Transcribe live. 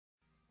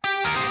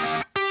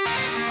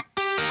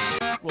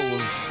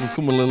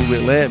come a little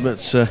bit late,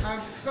 but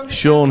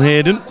Sean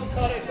Hayden.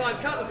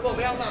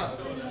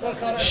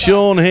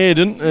 Sean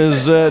Hayden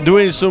is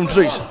doing some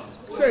tricks.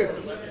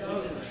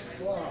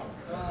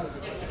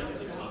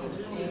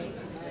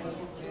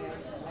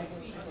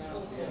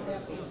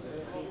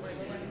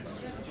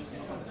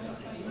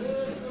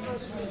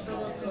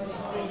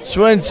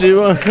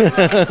 21.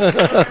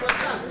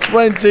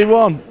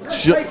 21.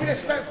 Taking a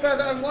step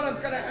further, and what I'm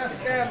going to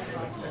ask,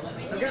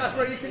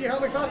 Brody, can you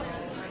help me, fella?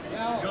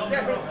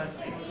 Yeah, bro.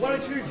 Why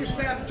don't you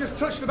just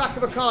touch the back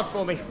of a card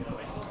for me?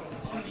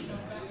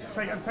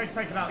 Take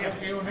it out, yeah.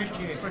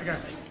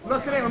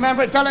 Look at it,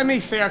 remember it, don't let me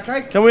see,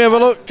 okay? Can we have a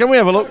look? Can we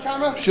have a look?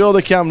 Show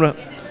the camera.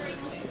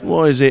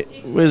 What is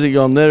it? Where's it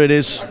gone? There it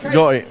is. Okay.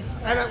 Got it.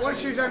 And why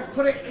don't you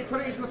put it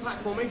into the pack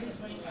for me?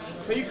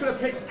 So you could have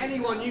picked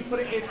anyone, you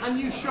put it in, and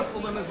you shuffle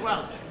them as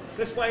well.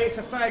 This way it's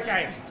a fair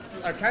game,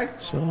 okay?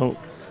 So,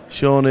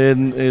 Sean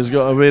Hayden has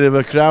got a bit of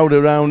a crowd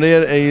around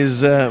here.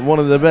 He's one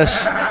of the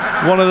best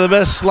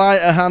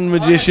sleight of hand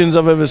magicians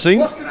I've ever seen.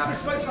 What's going to happen,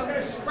 folks? I'm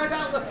going to spread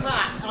out the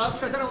pack, and I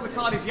don't know what the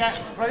card is yet,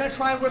 but I'm going to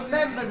try and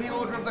remember the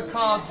order of the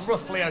cards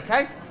roughly,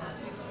 okay?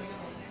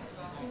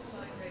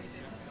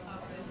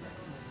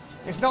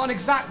 It's not an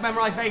exact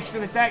memorisation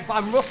of the deck, but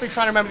I'm roughly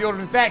trying to remember the order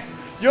of the deck.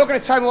 You're going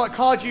to tell me what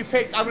card you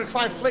picked. I'm going to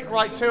try and flick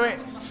right to it.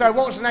 So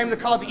what was the name of the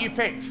card that you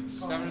picked?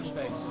 7 of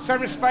spades.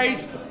 7 of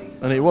spades.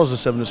 And it was a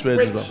 7 of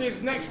spades as well. Which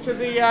is next to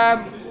the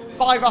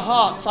 5 of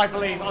hearts, I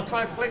believe. I'll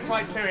try and flick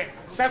right to it.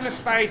 7 of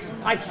spades,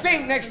 I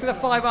think next to the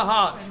 5 of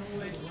hearts.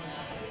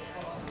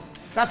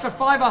 That's the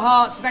 5 of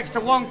hearts next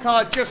to one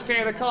card just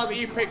here, the card that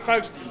you picked,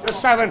 folks, the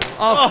 7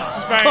 of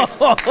spades.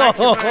 Thank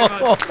you very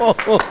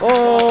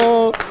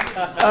much.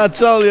 I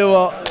tell you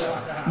what,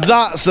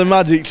 that's a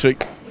magic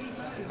trick.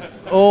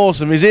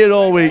 Awesome, he's here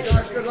all week.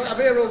 I'm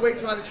here all week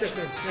trying to chip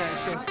in.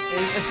 Yeah,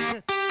 it's good.